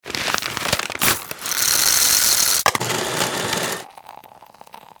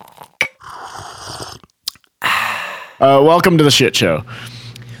Welcome to the shit show.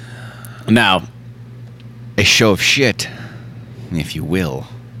 Now, A show of shit, if you will.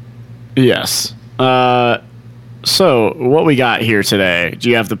 yes. So what we got here today? Do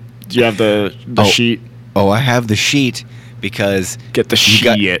you have the sheet? Oh, I have the sheet because Get the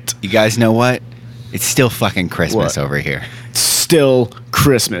sheet. you guys know what? It's still fucking Christmas What? over here. Still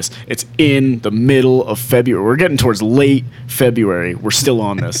Christmas. It's in the middle of February. We're getting towards late February. We're still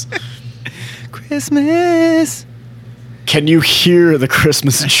on this. Christmas. Can you hear the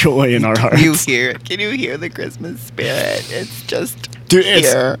Christmas joy in our hearts? Can you hear the Christmas spirit? It's just Dude,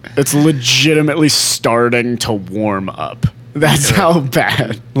 here. it's legitimately starting to warm up. That's how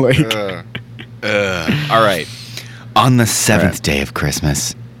bad. Like, All right. On the seventh day of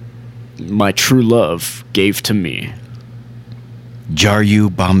Christmas, my true love gave to me.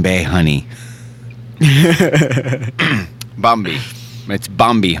 Jaryu Bombay honey. Bombay. It's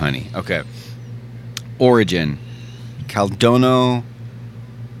Bombay honey. Okay. Origin. Caldono,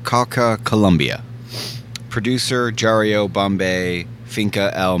 Cauca, Colombia. Producer, Jarrio Bombay, Finca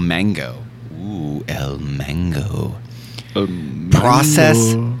El Mango. Ooh, El Mango.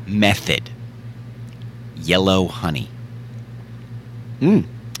 Process method. Yellow honey.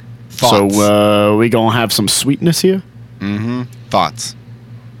 Thoughts? So, we gonna have some sweetness here? Thoughts.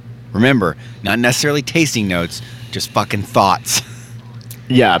 Remember, not necessarily tasting notes, just fucking thoughts.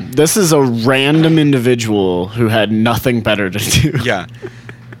 Yeah, this is a random individual who had nothing better to do. Yeah.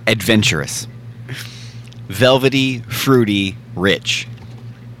 Adventurous. Velvety, fruity, rich.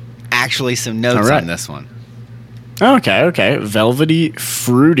 Actually, some notes All right. on this one. Okay. Velvety,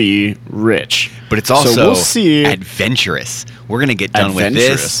 fruity, rich. But it's also so we'll see. adventurous. We're going to get done with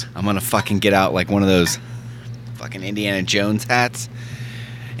Adventurous. this. I'm going to fucking get out like one of those fucking Indiana Jones hats.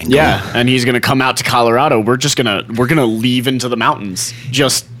 And go. Yeah, and he's gonna come out to Colorado. We're gonna leave into the mountains.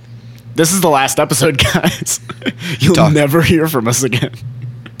 This is the last episode, guys. You'll never hear from us again.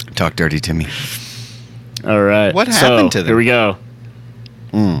 Talk dirty to me. All right. What happened to them? Here we go.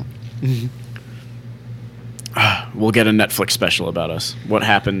 We'll get a Netflix special about us. What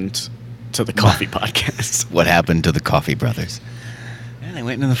happened to the coffee podcast? What happened to the Coffee Brothers? Yeah, they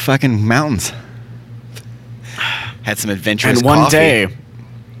went into the fucking mountains. Had some adventurous And one coffee. day,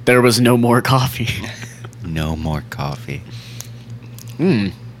 there was no more coffee. No more coffee.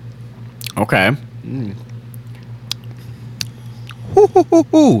 Okay.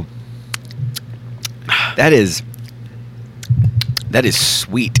 Ooh. That is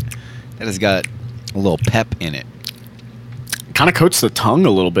sweet. That has got a little pep in it. Kind of coats the tongue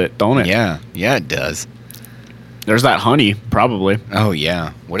a little bit, don't it? Yeah, it does. There's that honey, probably. Oh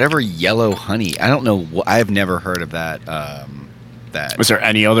yeah, whatever yellow honey. I don't know. I've never heard of that. Is there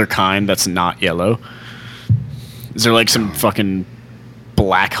any other kind that's not yellow? Is there like some fucking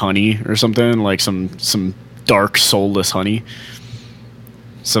black honey or something? Like some dark soulless honey?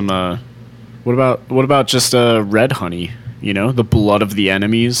 Some what about just red honey? You know, the blood of the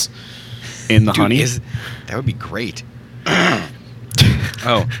enemies in the honey. That would be great.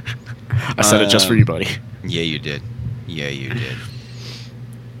 Oh, I said it just for you, buddy. Yeah, you did.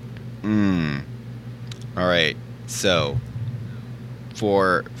 All right. So,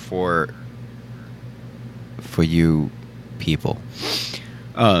 for you people,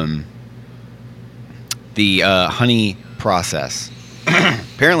 the honey process.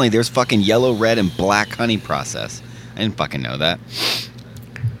 Apparently, there's fucking yellow, red, and black honey process. I didn't fucking know that.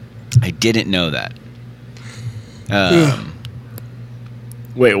 I didn't know that.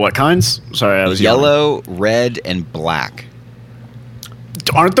 Wait, what kinds? Sorry, I was yelling. Yellow, red, and black.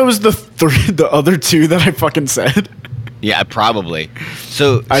 Aren't those the other two that I fucking said? Yeah, probably.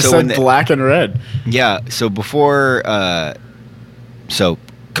 So I said black and red. Yeah. So before, so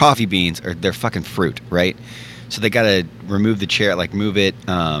coffee beans they're fucking fruit, right? So they gotta remove the cherry, like move it.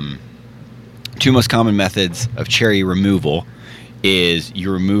 Two most common methods of cherry removal is you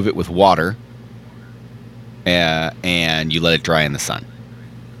remove it with water, and you let it dry in the sun.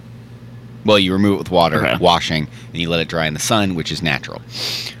 Well, you remove it with water, washing, and you let it dry in the sun, which is natural.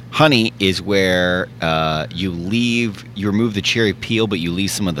 Honey is where you remove the cherry peel, but you leave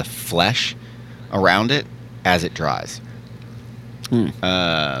some of the flesh around it as it dries. I'm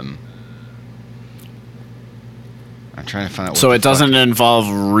trying to find out. So it doesn't involve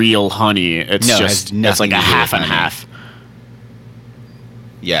real honey. It's just it's like a half and half.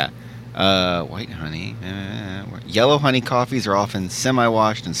 Yeah. White honey. Yellow honey coffees are often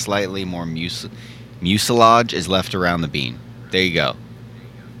semi-washed and slightly more mucilage is left around the bean. There you go.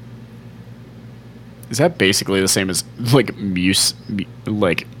 Is that basically the same as like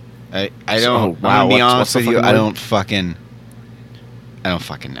I don't. Oh, wow, I'm gonna be what's honest the with you. fucking I word? don't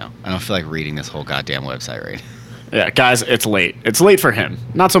fucking know. I don't feel like reading this whole goddamn website right. Yeah, guys, it's late. It's late for him.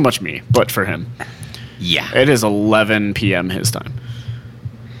 Not so much me, but for him. Yeah. It is 11 p.m. his time.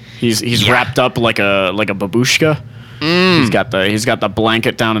 He's wrapped up like a babushka. He's got the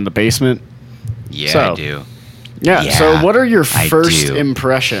blanket down in the basement. Yeah, so, I do. Yeah. So, what are your first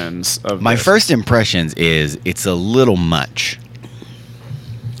impressions of my this? first impressions is it's a little much.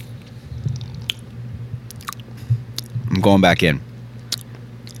 I'm going back in.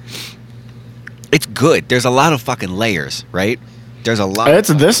 It's good. There's a lot of fucking layers, right? There's a lot.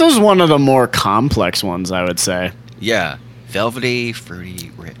 This is one of the more complex ones, I would say. Yeah, velvety,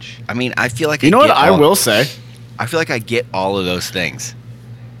 fruity, rich. I mean, I feel like you know what I will say. I feel like I get all of those things.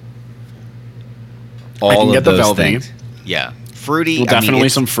 I can get the velvety. Things. Yeah, fruity. Well, definitely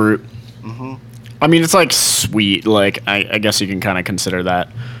some fruit. Mm-hmm. I mean, it's like sweet. Like I guess you can kind of consider that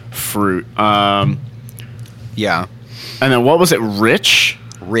fruit. Yeah. And then what was it? Rich.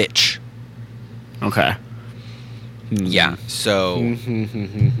 Rich. Okay. Yeah. So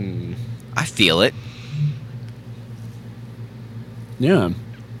I feel it. Yeah.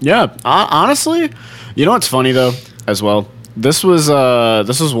 Yeah. Honestly, you know what's funny though, as well. This was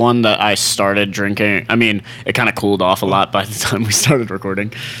one that I started drinking. I mean, it kind of cooled off a lot by the time we started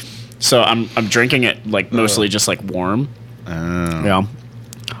recording. So I'm drinking it like mostly just like warm. Yeah.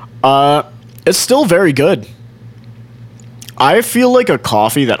 It's still very good. I feel like a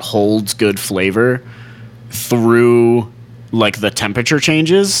coffee that holds good flavor through like the temperature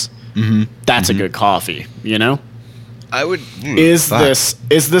changes. Mm-hmm. That's a good coffee, you know? I would. Is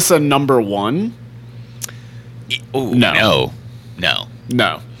this a number one? Oh no.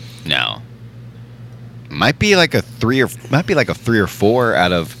 Might be like a 3 or 4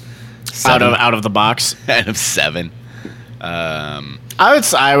 out of 7. out of the box out of 7.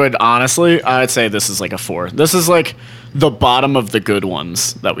 I would honestly say this is like a 4. This is like the bottom of the good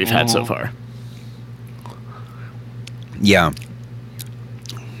ones that we've had so far. Yeah.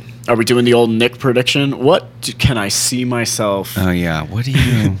 Are we doing the old Nick prediction? What can I see myself? Oh yeah. What are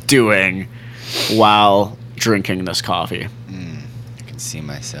you doing while drinking this coffee? I can see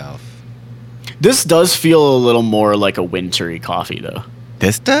myself. This does feel a little more like a wintry coffee, though.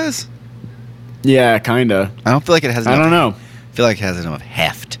 This does? Yeah, kinda. I don't feel like it has. I don't know. I feel like it has enough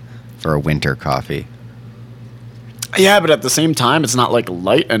heft for a winter coffee. Yeah, but at the same time, it's not like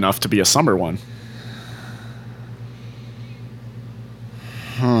light enough to be a summer one.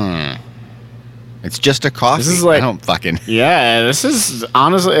 It's just a coffee. This is like, I don't fucking. Yeah, this is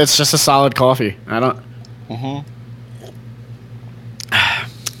honestly, it's just a solid coffee. I don't.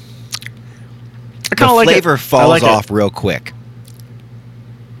 The flavor falls off real quick.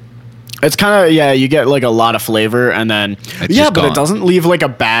 It's kind of, yeah, you get like a lot of flavor and then, it's but gone. It doesn't leave like a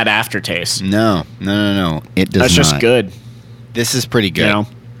bad aftertaste. No. It does not. That's just good. This is pretty good. You know?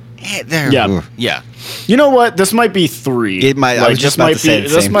 Yeah. You know what? This might be 3. It might. Like, I was just about to say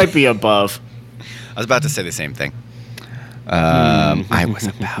this might be above. I was about to say the same thing. I was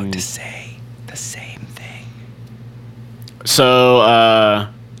about to say the same thing. So,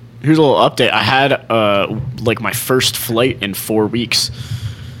 here's a little update. I had like my first flight in 4 weeks.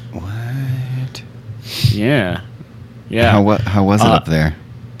 What? Yeah. How was it up there?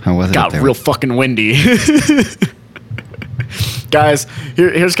 How was it up there? Got real fucking windy. Guys,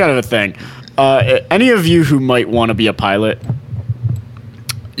 here's kind of a thing. Any of you who might want to be a pilot,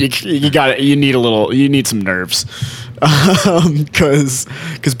 you need some nerves, because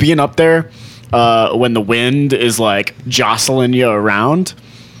being up there when the wind is like jostling you around,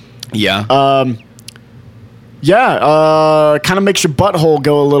 kind of makes your butthole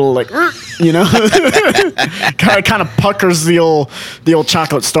go a little like, you know, kind of puckers the old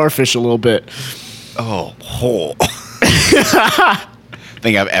chocolate starfish a little bit. Oh, hole.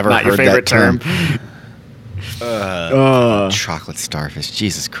 Think I've ever Not heard your favorite that term. Chocolate starfish.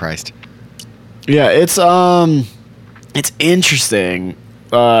 Jesus Christ. Yeah, it's interesting.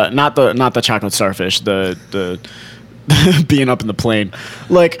 Not the chocolate starfish. The being up in the plane.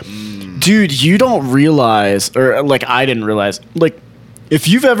 Like, dude, you don't realize, or like I didn't realize, like if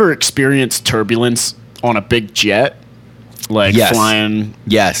you've ever experienced turbulence on a big jet, like flying,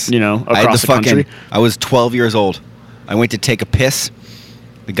 you know, across the country. I was 12 years old. I went to take a piss.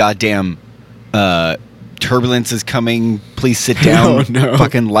 The goddamn turbulence is coming. Please sit down. Oh, no.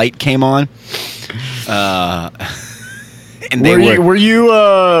 Fucking light came on. And were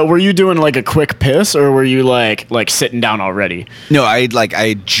you doing like a quick piss, or were you like sitting down already? No, I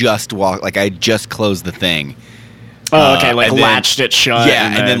just walked. Like I just closed the thing. Oh, okay. Like latched it shut.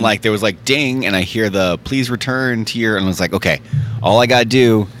 Yeah, and then like there was like ding, and I hear the please return to your, and I was like, okay, all I gotta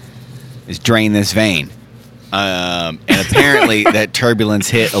do is drain this vein. And apparently that turbulence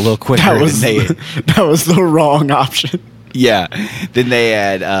hit a little quicker than that was the wrong option. Yeah. Then they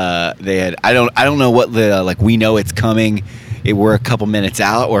had I don't know what the we know it's coming. We're a couple minutes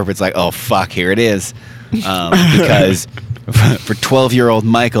out, or if it's like, oh fuck, here it is. Because for 12-year-old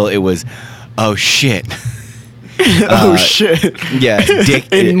Michael, it was, oh shit. Oh shit. Yeah,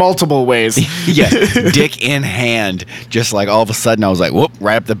 dick in multiple ways. Yeah, dick in hand. Just like all of a sudden I was like, whoop,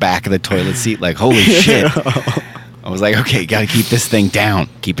 right up the back of the toilet seat, like, holy shit. I was like, okay, gotta keep this thing down.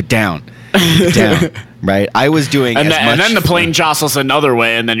 Keep it down. Keep it down. Right? I was doing and then the plane jostles another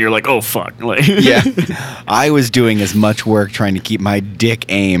way, and then you're like, oh fuck. Yeah. I was doing as much work trying to keep my dick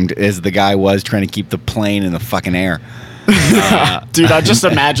aimed as the guy was trying to keep the plane in the fucking air. Dude, I just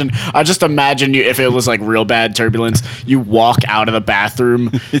imagine you, if it was like real bad turbulence, you walk out of the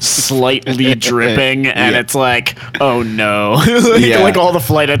bathroom slightly dripping, and it's like, oh no. Like all the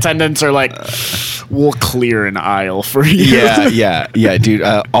flight attendants are like, we'll clear an aisle for you. Yeah, dude.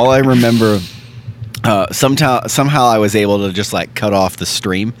 All I remember, somehow I was able to just like cut off the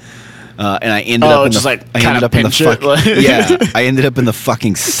stream. And I ended up in I ended up in the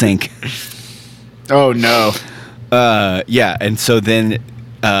fucking sink. Oh no. Yeah, and so then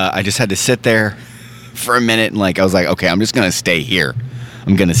I just had to sit there for a minute, and I was like, okay, I'm just gonna stay here.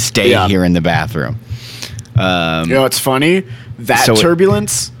 I'm gonna stay here in the bathroom. It's funny, that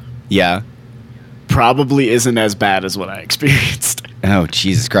turbulence probably isn't as bad as what I experienced. Oh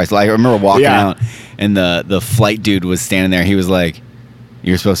Jesus Christ. I remember walking out, and the flight dude was standing there. He was like,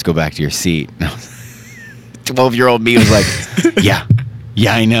 you're supposed to go back to your seat. 12-year-old me was like, yeah,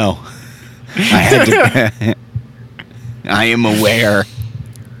 I know. I had to. I am aware.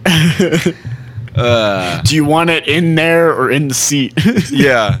 Do you want it in there or in the seat?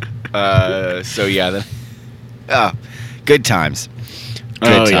 Yeah. So yeah. Good times.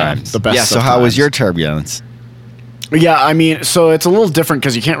 Good times. The best. Yeah. So how was your turbulence? Yeah, I mean, so it's a little different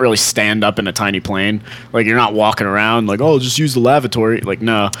because you can't really stand up in a tiny plane. Like, you're not walking around like, oh, just use the lavatory. Like,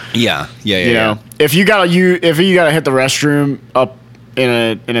 no. Yeah. You know, if you gotta hit the restroom up in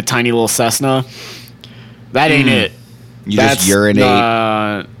a tiny little Cessna, that ain't it. You just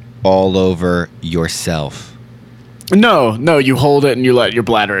urinate all over yourself. No, you hold it and you let your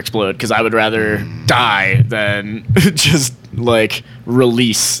bladder explode, because I would rather die than just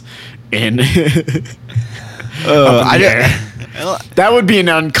release in. That would be an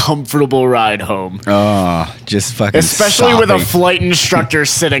uncomfortable ride home. Oh, just fucking especially with a flight instructor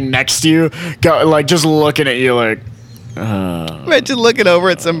sitting next to you, just looking at you like. Imagine looking over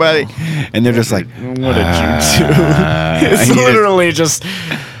at somebody, and they're just like, "What did you do?" It's literally just.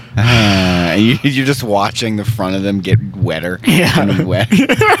 You're just watching the front of them get wetter. Yeah. Wet.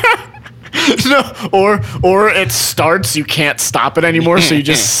 No, or it starts, you can't stop it anymore, so you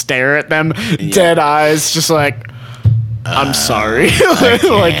just stare at them, dead eyes, just like, I'm sorry.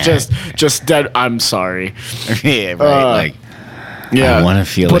 just dead, I'm sorry. Yeah, right. I want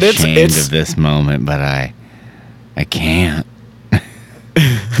to feel ashamed of this moment, but I can't.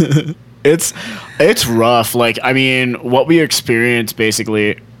 It's rough. I mean, what we experienced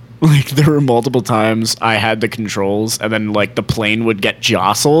basically, there were multiple times I had the controls, and then the plane would get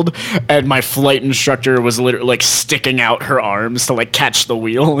jostled, and my flight instructor was literally sticking out her arms to catch the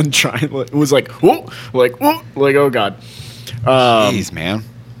wheel and try. It was whoa, oh god. Jeez, man.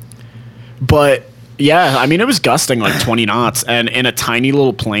 But yeah, I mean, it was gusting 20 knots, and in a tiny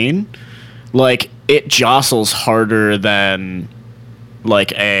little plane, it jostles harder than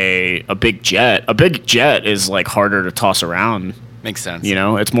a big jet. A big jet is harder to toss around. Makes sense. You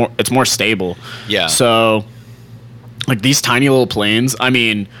know, it's more stable. Yeah. So these tiny little planes, I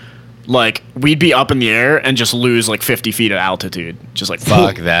mean, we'd be up in the air and just lose 50 feet of altitude. Just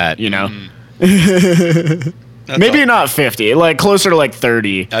fuck that. You know? Maybe not 50, closer to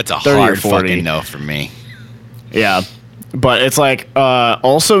 30. That's a 30 hard or 40. fucking no for me. Yeah. But it's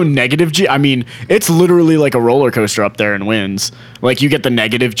also negative G. I mean, it's literally like a roller coaster up there in winds. You get the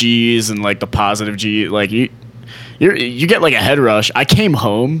negative G's and the positive G. You get a head rush. I came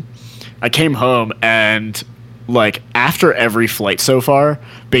home and after every flight so far,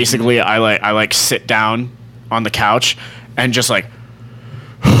 basically I sit down on the couch and just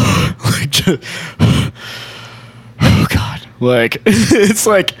just, oh god,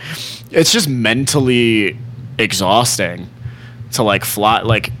 it's just mentally exhausting to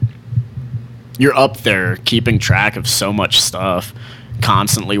fly. You're up there keeping track of so much stuff,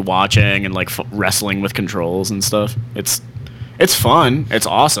 constantly watching and wrestling with controls and stuff. It's fun. It's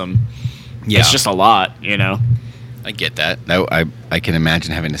awesome. Yeah. It's just a lot, you know. I get that. I can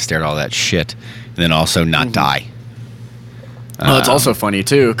imagine having to stare at all that shit and then also not die. Well, it's also funny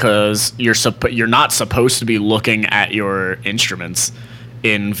too because you're not supposed to be looking at your instruments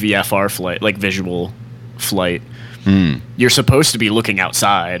in VFR flight, like visual flight. You're supposed to be looking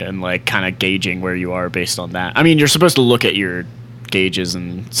outside and like kind of gauging where you are based on that. I mean, you're supposed to look at your gauges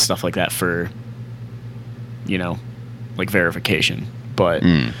and stuff like that for, like verification. But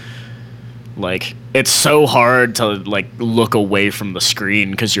like it's so hard to like look away from the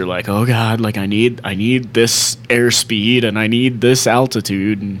screen because you're like, oh god, like I need this airspeed and I need this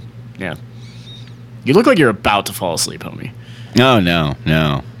altitude, and yeah, you look like you're about to fall asleep, homie. No,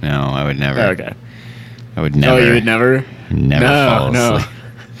 I would never. Okay. I would never. Oh, you would never? Never fall asleep.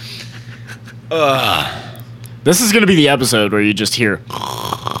 This is going to be the episode where you just hear.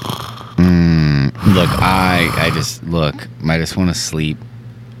 Look, I just want to sleep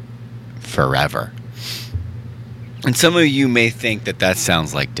forever. And some of you may think that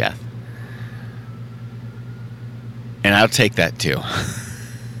sounds like death. And I'll take that too.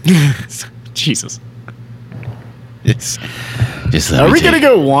 Jesus. Just Are we going to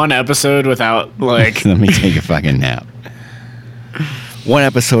go one episode without, like... Let me take a fucking nap. One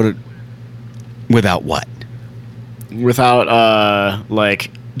episode without what? Without,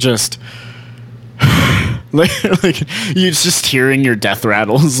 like, just... like, you're just hearing your death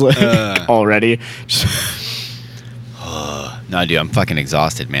rattles, like, already. No, dude, I'm fucking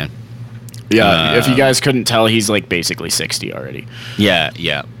exhausted, man. Yeah, if you guys couldn't tell, he's, like, basically 60 already. Yeah.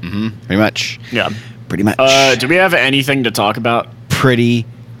 Mm-hmm. Pretty much. Yeah. Pretty much. Do we have anything to talk about? Pretty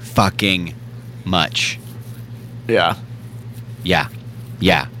fucking much. Yeah. Yeah.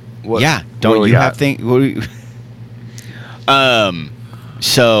 What, yeah. Don't you have things?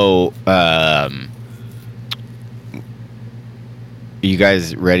 So, you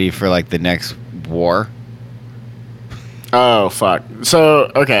guys ready for like the next war? Oh, fuck. So,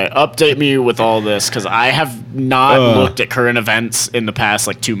 okay, update me with all this, because I have not looked at current events in the past,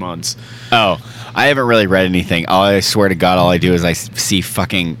 like, 2 months. Oh, I haven't really read anything. I swear to God, all I do is I see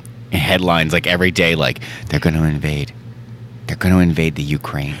fucking headlines, like, every day, like, they're going to invade. They're going to invade the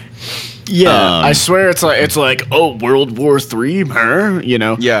Ukraine. Yeah, I swear it's like, oh, World War III, huh?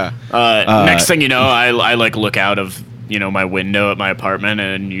 Yeah. Next thing you know, I like, look out of, my window at my apartment,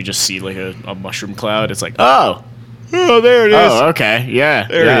 and you just see, like, a mushroom cloud. It's like, oh, there it is. Oh, okay. Yeah.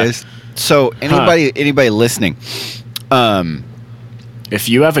 There it is. So anybody listening, if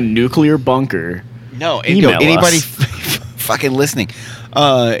you have a nuclear bunker, anybody fucking listening,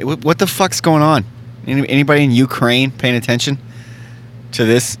 what the fuck's going on? Anybody in Ukraine paying attention to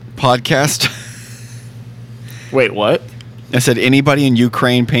this podcast? Wait, what? I said anybody in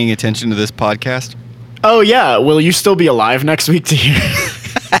Ukraine paying attention to this podcast? Oh yeah. Will you still be alive next week to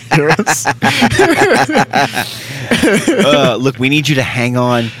hear us? Look, we need you to hang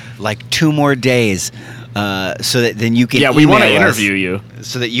on like 2 more days, so that then you can. Yeah, we want to interview you,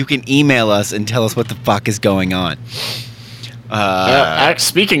 so that you can email us and tell us what the fuck is going on.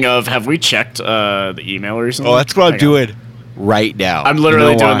 Speaking of, have we checked the email recently? Oh, that's what I'm doing right now. I'm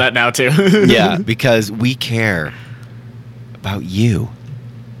literally doing that now too. Yeah, because we care about you.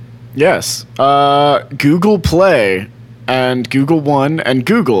 Yes. Google Play and Google One and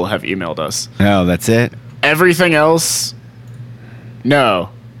Google have emailed us. Oh, that's it? Everything else,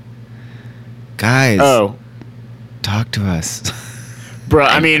 no. Guys. Talk to us. Bro,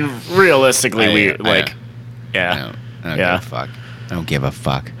 I mean, realistically, I don't give a fuck. I don't give a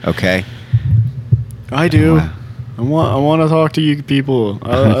fuck, okay? I do. I want to talk to you people.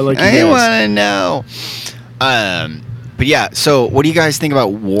 I like you guys. I want to know. But yeah, so what do you guys think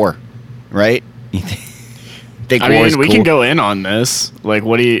about war, right? I mean, we can go in on this. Like,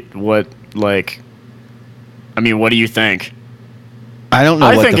 what do you think? I don't know.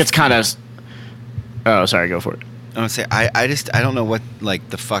 I think it's kind of... Oh, sorry, go for it. I want to say, I don't know what, like,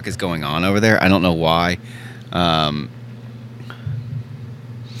 the fuck is going on over there. I don't know why.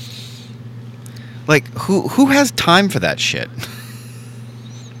 Like, who has time for that shit?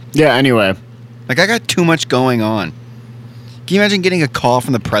 Yeah, anyway. Like, I got too much going on. Can you imagine getting a call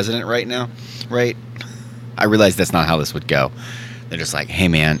from the president right now? Right? I realize that's not how this would go. They're just like, hey,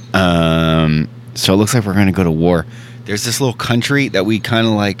 man, so it looks like we're going to go to war. There's this little country that we kind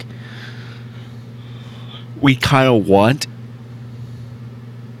of want.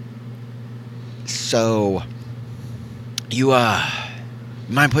 So, you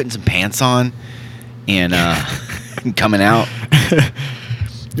mind putting some pants on and coming out?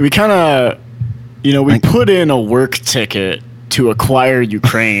 We kind of, we put in a work ticket to acquire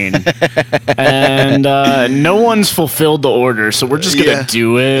Ukraine, and no one's fulfilled the order, so we're just gonna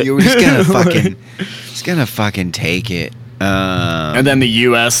do it. We're just gonna fucking take it. And then the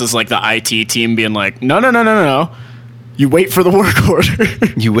U.S. is like the IT team being like, no. You wait for the work order.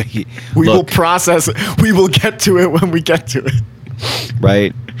 You wait. We will process it. We will get to it when we get to it.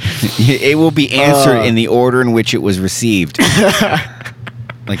 Right. It will be answered in the order in which it was received.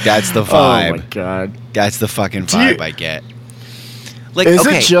 Like, that's the vibe. Oh my god. That's the fucking vibe I get. Like, is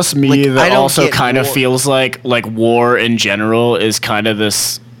it just me that also kind of feels like war in general is kind of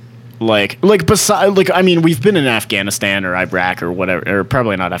this I mean, we've been in Afghanistan or Iraq or whatever, or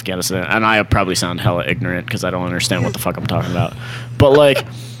probably not Afghanistan, and I probably sound hella ignorant because I don't understand what the fuck I'm talking about. But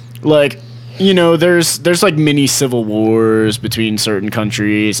like you know, there's like mini civil wars between certain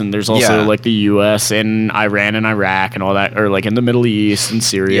countries, and there's also like the U.S. and Iran and Iraq and all that, or like in the Middle East and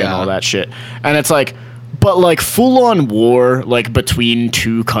Syria and all that shit. And it's like, but like full on war like between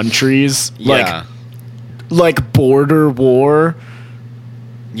two countries, like border war.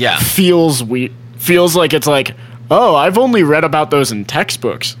 Yeah. Feels like it's like, oh, I've only read about those in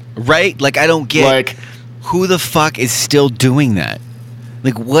textbooks. Right? Like, I don't get, like, who the fuck is still doing that?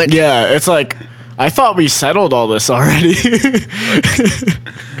 Like, what? Yeah, it's like, I thought we settled all this already.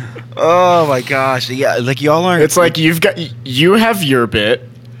 Oh my gosh. Yeah, like, y'all aren't. It's like, you have your bit,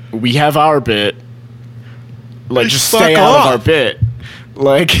 we have our bit. Like, just stay out of our bit.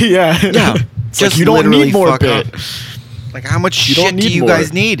 Like, yeah. Yeah. It's like, you don't need more bit. Like, how much shit do you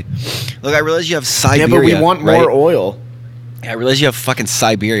guys need? Look, I realize you have Siberia. Yeah, but we want more oil. Yeah, I realize you have fucking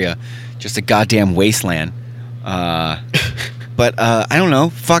Siberia. Just a goddamn wasteland. But, I don't know.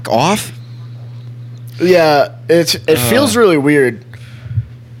 Fuck off? Yeah, it feels really weird.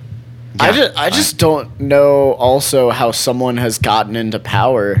 Yeah, I just don't know also how someone has gotten into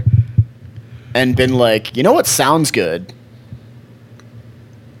power and been like, you know what sounds good?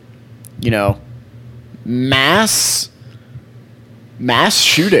 You know, mass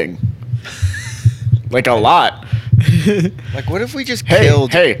shooting. Like, a lot. Like, what if we just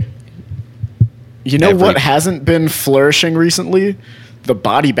killed... Hey, you know what hasn't been flourishing recently? The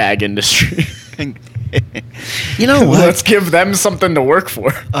body bag industry. You know what? Let's give them something to work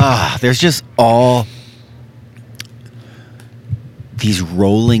for. There's just all these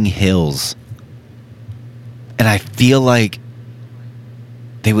rolling hills. And I feel like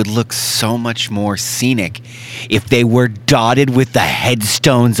they would look so much more scenic if they were dotted with the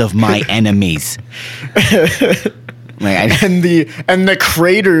headstones of my enemies. Like, and the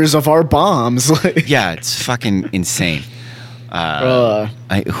craters of our bombs. Yeah, it's fucking insane.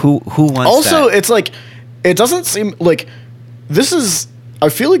 Who wants also, that? it's like, it doesn't seem like this is. I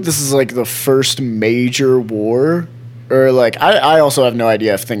feel like this is like the first major war, or like I also have no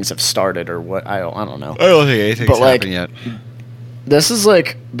idea if things have started or what. I don't know. I don't think anything's happened yet. This is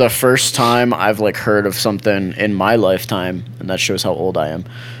like the first time I've like heard of something in my lifetime, and that shows how old I am,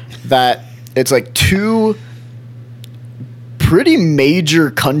 that it's like two pretty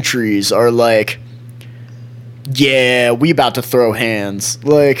major countries are like, yeah, we about to throw hands.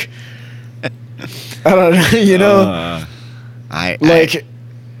 Like, I don't know, you know?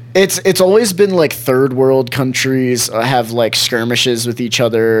 It's always been like third world countries have like skirmishes with each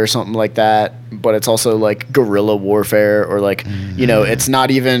other or something like that, but it's also like guerrilla warfare or like, you know, it's not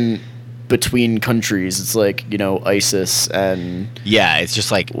even between countries. It's like, you know, ISIS and it's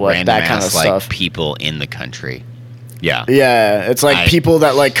just like random that kind of stuff. Like people in the country. Yeah. Yeah, it's like people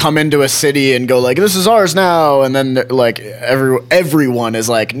that like come into a city and go like, this is ours now, and then like everyone is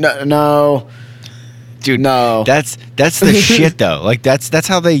like, no. Dude, no. That's the shit though. Like that's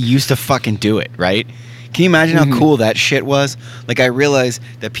how they used to fucking do it, right? Can you imagine how cool that shit was? Like, I realized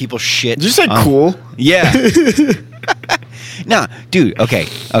that people shit. Did you say cool? Yeah. Nah, dude. Okay.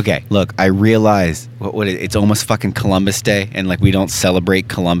 Look, I realized it's almost fucking Columbus Day, and like we don't celebrate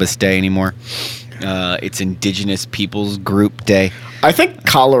Columbus Day anymore. It's Indigenous Peoples Group Day. I think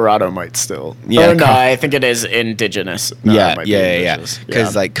Colorado might still. Yeah, no, I think it is indigenous. No, yeah.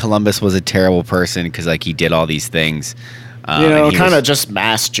 Because like Columbus was a terrible person because like he did all these things. You know, kind of just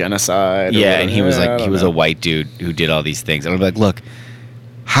mass genocide. Yeah, and he was like, he was a white dude who did all these things. And I'm like, look,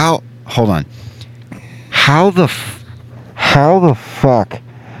 hold on. How the fuck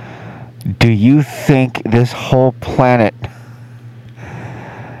do you think this whole planet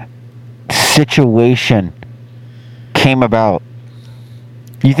situation came about?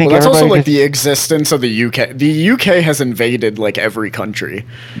 You think that's also like the existence of the UK. The UK has invaded like every country.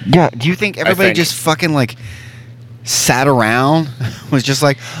 Yeah. Do you think everybody just fucking like sat around, was just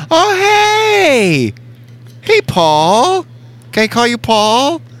like, oh hey Paul, can I call you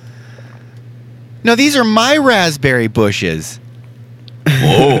Paul? No, these are my raspberry bushes.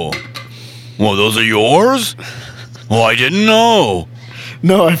 Whoa. Well, those are yours? Well, I didn't know.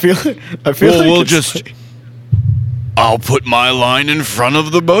 No, I feel like we'll just. I'll put my line in front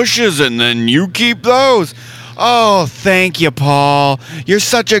of the bushes, and then you keep those. "Oh, thank you, Paul. You're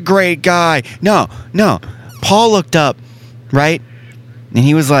such a great guy." No. Paul looked up, right? And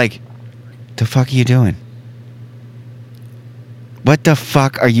he was like, "The fuck are you doing? What the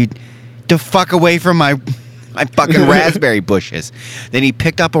fuck are you... The fuck away from my fucking raspberry bushes." Then he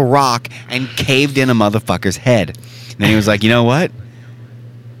picked up a rock and caved in a motherfucker's head. And then he was like, "You know what?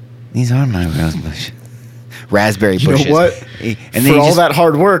 These are my raspberry bushes." You know what? And for all that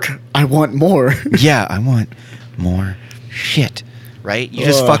hard work, I want more. Yeah, I want more shit. Right? You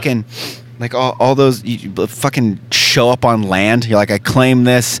just fucking... Like all those... You fucking show up on land. You're like, "I claim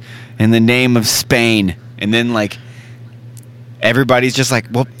this in the name of Spain." And then, like... Everybody's just like,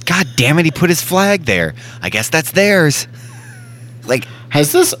 "Well, god damn it, he put his flag there. I guess that's theirs." Like,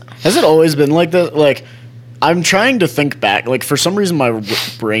 has it always been like this? Like, I'm trying to think back. Like, for some reason, my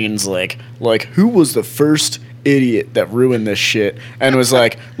brain's like, who was the first idiot that ruined this shit and was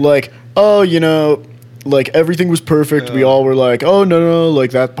like, oh, you know, like everything was perfect. We all were like, "Oh no, like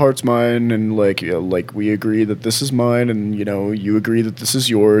that part's mine," and like, you know, like we agree that this is mine, and you know, you agree that this is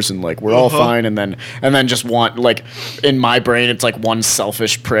yours, and like we're all fine. And then just want, like, in my brain, it's like one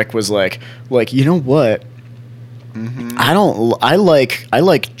selfish prick was like, you know what? I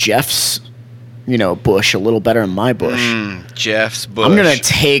like Jeff's, you know, bush a little better than my bush. Jeff's bush. I'm gonna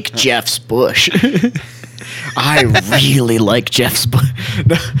take Jeff's bush. I really like Jeff's bush.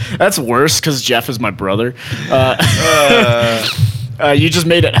 That's worse because Jeff is my brother. You just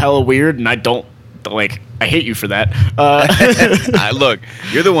made it hella weird, and I don't like. I hate you for that. Look,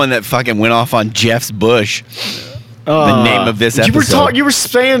 you're the one that fucking went off on Jeff's bush. The name of this episode. You were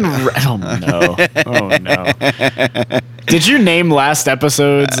saying. Oh no. Did you name last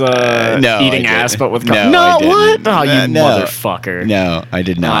episode's no, eating ass but with no, what? Oh, you motherfucker. No, I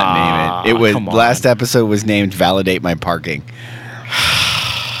did not name it. It was last episode was named "Validate My Parking."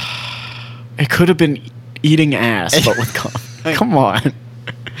 It could have been eating ass but with cum. Come on.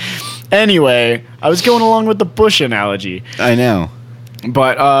 Anyway, I was going along with the bush analogy. I know.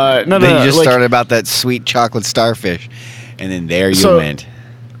 But no. You just started about that sweet chocolate starfish, and then there you went.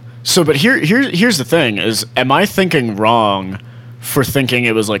 So, but here's the thing: is am I thinking wrong for thinking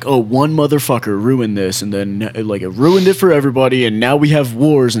it was like, oh, one motherfucker ruined this, and then like it ruined it for everybody, and now we have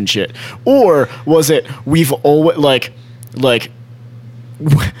wars and shit? Or was it we've always like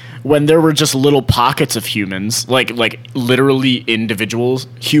when there were just little pockets of humans, like literally individual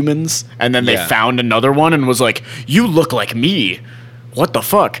humans, and then they found another one and was like, "You look like me. What the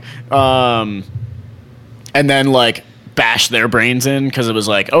fuck?" And then like bash their brains in because it was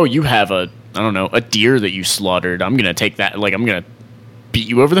like, "Oh, you have a deer that you slaughtered. I'm gonna take that. Like, I'm gonna beat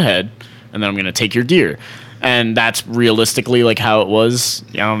you over the head, and then I'm gonna take your deer." And that's realistically like how it was.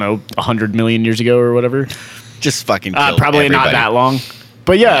 I don't know, 100 million years ago or whatever. Just fucking probably everybody. Not that long.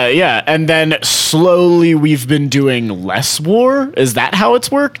 But yeah. And then slowly we've been doing less war. Is that how it's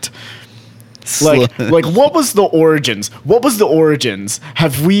worked? Like what was the origins?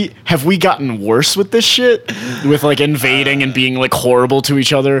 Have we gotten worse with this shit? With like invading and being like horrible to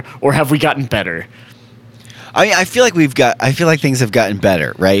each other, or have we gotten better? I mean, I feel like things have gotten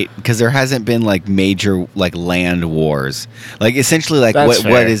better, right? Because there hasn't been like major like land wars. Like essentially like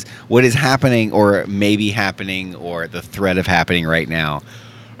what is happening or maybe happening or the threat of happening right now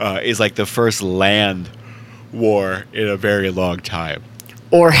is like the first land war in a very long time.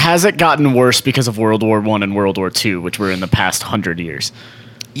 Or has it gotten worse because of World War I and World War II, which were in the past 100 years?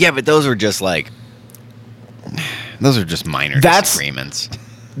 Yeah, but those are just minor disagreements.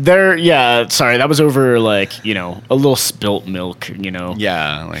 That was over like, you know, a little spilt milk, you know.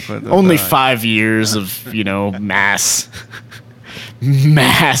 Yeah, like what the only 5 years of, you know, mass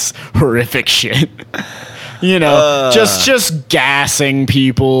horrific shit. You know, just gassing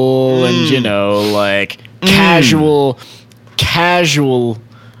people and, you know, like casual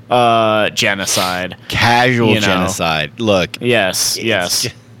genocide. Genocide. Look. Yes.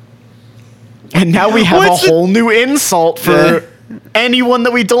 And now we have a whole new insult for anyone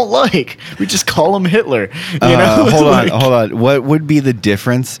that we don't like. We just call him Hitler. You know? Hold on. What would be the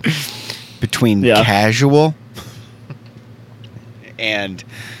difference between casual and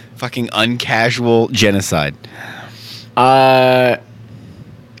fucking uncasual genocide?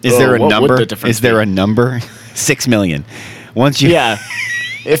 Is there a number? Is there a number? 6 million. Once you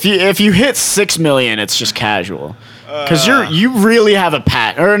if you hit 6 million, it's just casual. Because you really have a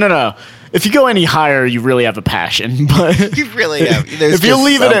no. If you go any higher, you really have a passion. But you really have. If you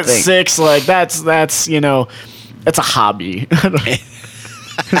leave it at 6, like that's you know, it's a hobby.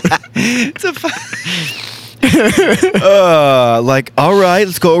 It's a like, all right,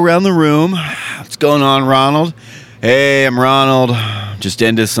 let's go around the room. What's going on, Ronald? Hey, I'm Ronald. just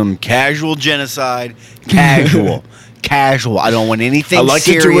into some casual genocide. Casual. Casual. I don't want anything serious. I like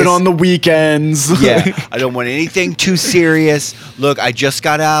to do it on the weekends. Yeah. I don't want anything too serious. Look, I just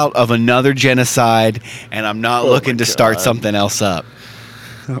got out of another genocide, and I'm not looking to start something else up.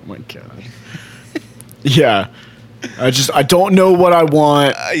 Oh, my God. Yeah. I don't know what I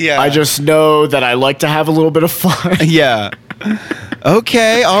want. Yeah. I just know that I like to have a little bit of fun. Yeah.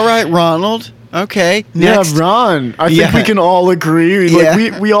 Okay. All right, Ronald. Okay. Next. Yeah, Ron. I think we can all agree.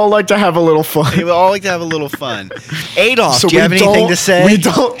 Like, we all like to have a little fun. We all like to have a little fun. Adolf, do you have anything to say? We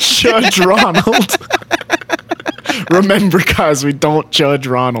don't judge Ronald. Remember, guys, we don't judge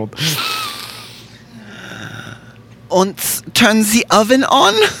Ronald. Und turn the oven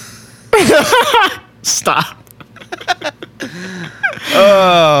on? Stop.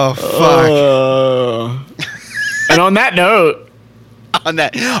 Oh, fuck. And on that note... On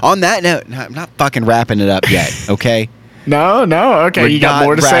that note, no, I'm not fucking wrapping it up yet, okay? No, okay. You got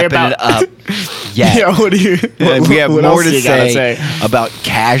more to say about it up yet. Yeah, what do you... we have more to say about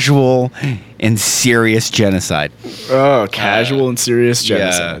casual and serious genocide. Oh, casual and serious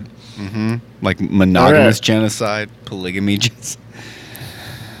genocide. Yeah. Mm-hmm. Like monogamous genocide, polygamy genocide.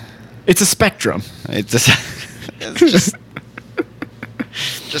 It's a spectrum. It's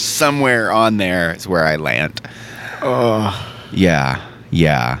just somewhere on there is where I land. Yeah.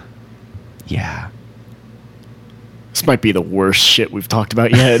 This might be the worst shit we've talked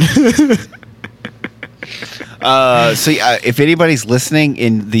about yet. If anybody's listening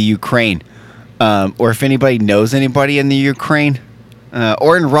in the Ukraine, or if anybody knows anybody in the Ukraine,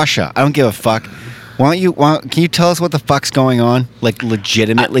 or in Russia, I don't give a fuck. Can you tell us what the fuck's going on? Like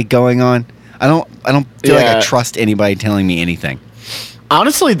legitimately going on? I don't feel like I trust anybody telling me anything.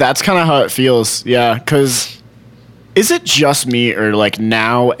 Honestly, that's kind of how it feels. Yeah, because is it just me, or like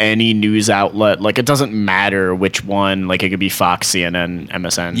now any news outlet, like it doesn't matter which one, like it could be Fox, CNN,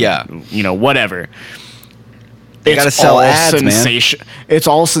 MSN, whatever. They gotta sell ads, man. It's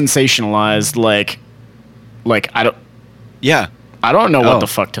all sensationalized. Like I don't. Yeah. I don't know what the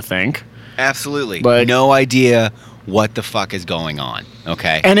fuck to think. Absolutely. Like, no idea what the fuck is going on.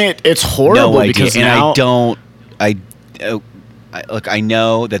 Okay. And it's horrible because now I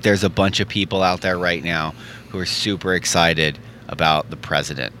know that there's a bunch of people out there right now who are super excited about the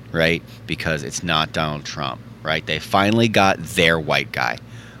president, right? Because it's not Donald Trump, right? They finally got their white guy.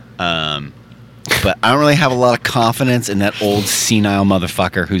 But I don't really have a lot of confidence in that old senile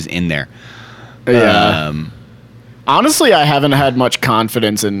motherfucker who's in there. Yeah. Honestly, I haven't had much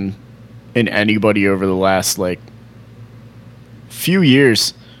confidence in anybody over the last, few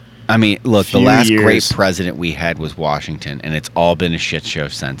years. I mean, look, the last great president we had was Washington, and it's all been a shit show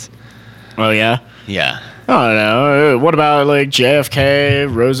since. Oh, yeah? Yeah. I don't know. What about,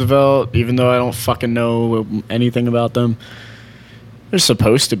 JFK, Roosevelt, even though I don't fucking know anything about them? They're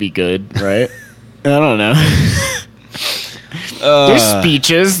supposed to be good, right? I don't know. There's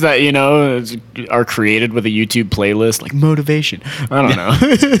speeches that, are created with a YouTube playlist, like motivation. I don't know.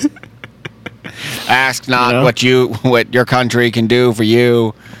 Ask not what your country can do for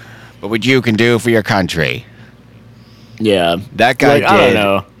you, but what you can do for your country. Yeah. That guy did. I don't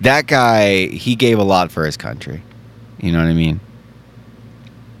know. That guy, he gave a lot for his country. You know what I mean?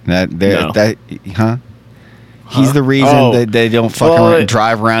 He's the reason that they don't fucking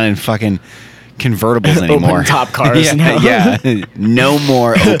drive around in fucking convertibles anymore. Open top cars. Yeah. No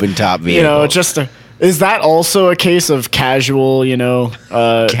more open top vehicles. Is that also a case of casual,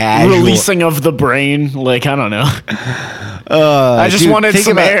 releasing of the brain? I don't know. I just wanted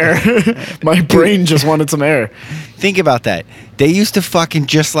some air. My brain just wanted some air. Think about that. They used to fucking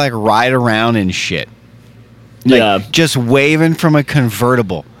just ride around and shit. Just waving from a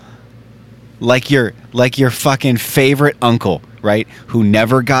convertible. Like your fucking favorite uncle, right? Who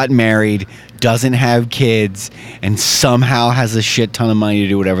never got married, doesn't have kids, and somehow has a shit ton of money to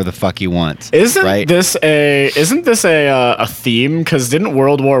do whatever the fuck he wants. Isn't this a theme? Because didn't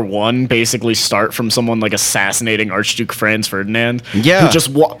World War I basically start from someone assassinating Archduke Franz Ferdinand? Yeah. Who just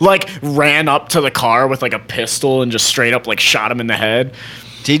ran up to the car with a pistol and just straight up shot him in the head.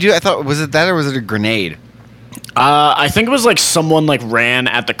 Did you? I thought, was it that or was it a grenade? I think it was someone ran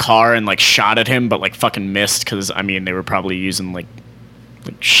at the car and shot at him, but fucking missed because they were probably using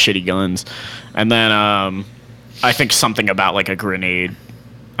shitty guns. And then I think something about a grenade.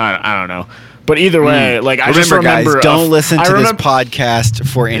 I don't know. But either way, I just remember, guys, don't listen to this podcast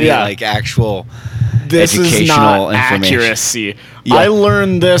for any actual educational information. Accuracy. Yeah. I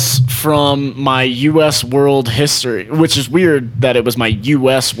learned this from my U.S. World History, which is weird that it was my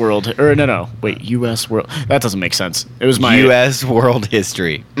U.S. World. Or U.S. World. That doesn't make sense. It was my U.S. World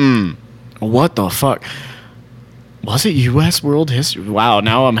History. What the fuck? Was it U.S. World History? Wow,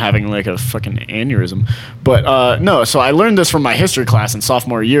 now I'm having like a fucking aneurysm. But no, so I learned this from my history class in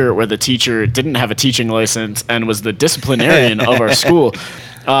sophomore year, where the teacher didn't have a teaching license and was the disciplinarian of our school.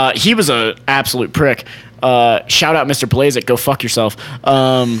 He was an absolute prick. Shout out Mr. Blazek, go fuck yourself.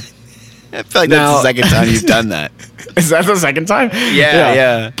 I feel like that's the second time you've done that. Is that the second time?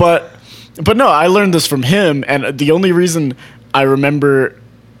 Yeah. But no, I learned this from him, and the only reason I remember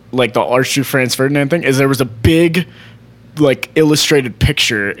like the Archduke Franz Ferdinand thing is there was a big like illustrated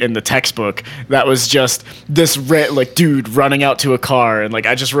picture in the textbook that was just this like dude running out to a car, and like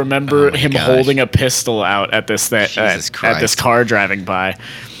I just remember him holding a pistol out at this at this car driving by.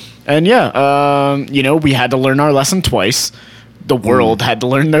 And yeah, we had to learn our lesson twice. The world had to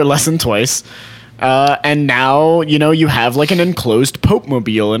learn their lesson twice. And now, you have like an enclosed Pope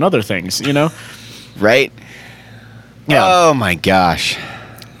mobile and other things, Right? Yeah. Oh my gosh.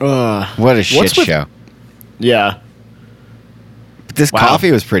 What a shit show. Yeah. But this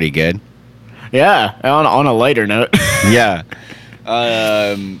coffee was pretty good. Yeah, on a lighter note. Yeah.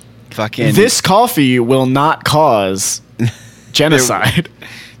 Fucking. This coffee will not cause genocide.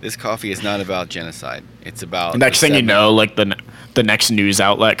 This coffee is not about genocide. It's about... Next thing you know, like the next news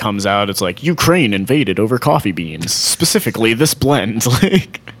outlet comes out, it's like, Ukraine invaded over coffee beans. Specifically, this blend.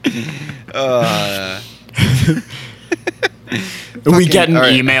 Like... we get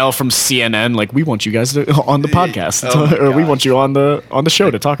an email from CNN like, we want you guys on the podcast, we want you on the show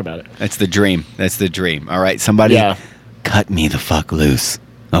to talk about it. That's the dream. All right, somebody cut me the fuck loose,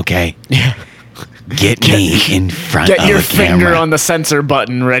 okay? Yeah. Get me in front of a camera. Get your finger on the censor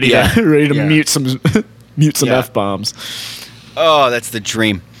button, ready to mute some F-bombs. Oh, that's the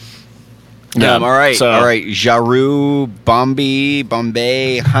dream. Yeah. All right. Jaru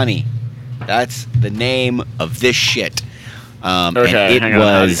Bombay Honey. That's the name of this shit. Okay, hang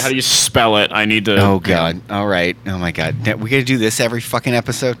on. How do you spell it? I need to... Oh, God. All right. Oh, my God. We got to do this every fucking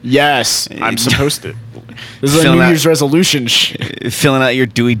episode? Yes, I'm supposed to. This is a New Year's resolution. Filling out your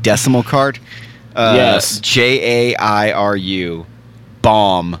Dewey Decimal card? Yes. Jairu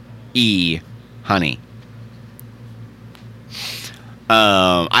Bomb E Honey.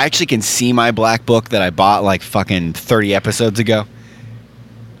 I actually can see my black book that I bought like fucking 30 episodes ago.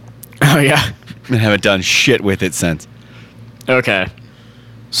 Oh, yeah. And haven't done shit with it since. Okay.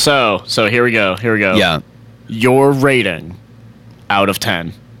 So here we go. Yeah. Your rating out of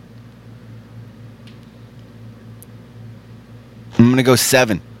 10. I'm going to go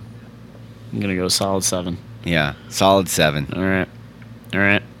 7. I'm going to go solid 7. Yeah, solid 7. All right.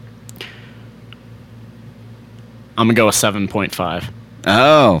 I'm going to go a 7.5.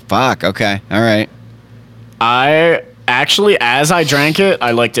 Oh, fuck. Okay. All right. I actually, as I drank it,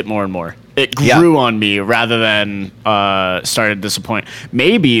 I liked it more and more. It grew on me rather than started to disappoint.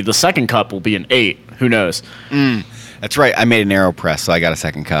 Maybe the second cup will be an 8. Who knows? That's right. I made an AeroPress, so I got a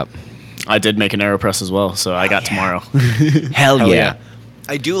second cup. I did make an AeroPress as well, so I got tomorrow. Hell yeah.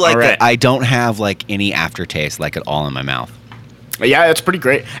 I do like that I don't have like any aftertaste like at all in my mouth. Yeah, it's pretty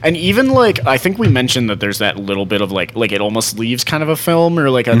great. And even like, I think we mentioned that there's that little bit of like it almost leaves kind of a film or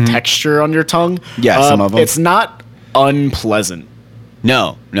like a texture on your tongue. Yeah, some of them. It's not unpleasant.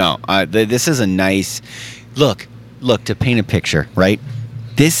 No. This is a nice look to paint a picture, right?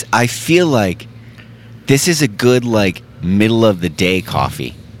 I feel like this is a good like middle of the day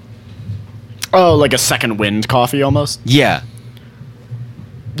coffee. Oh, like a second wind coffee almost? Yeah.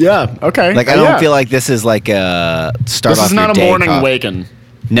 Yeah, okay. Like I don't feel like this is like a start off your day. This is not a morning waken.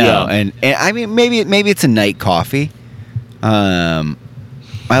 No, and I mean maybe it's a night coffee. I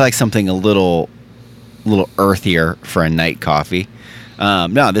like something a little earthier for a night coffee.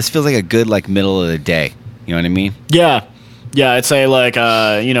 No, this feels like a good like middle of the day. You know what I mean? Yeah, I'd say like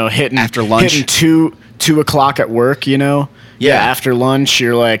hitting after lunch, hitting 2 o'clock at work. Yeah, after lunch,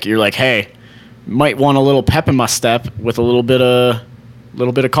 you're like, hey, might want a little pep in my step with a little bit of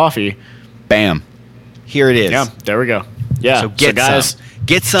coffee. Bam, here it is. Yeah, there we go. Yeah, so guys,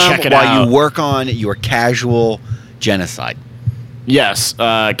 get some while you work on your casual genocide. Yes,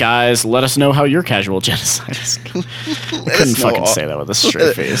 guys, let us know how your casual genocide is. I couldn't fucking say that with a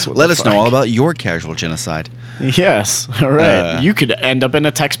straight face. Let us know all about your casual genocide. Yes, all right. You could end up in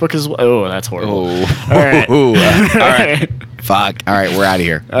a textbook as well. Oh, that's horrible. All right. All right. Fuck. All right, we're out of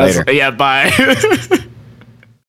here. Later. Yeah, bye.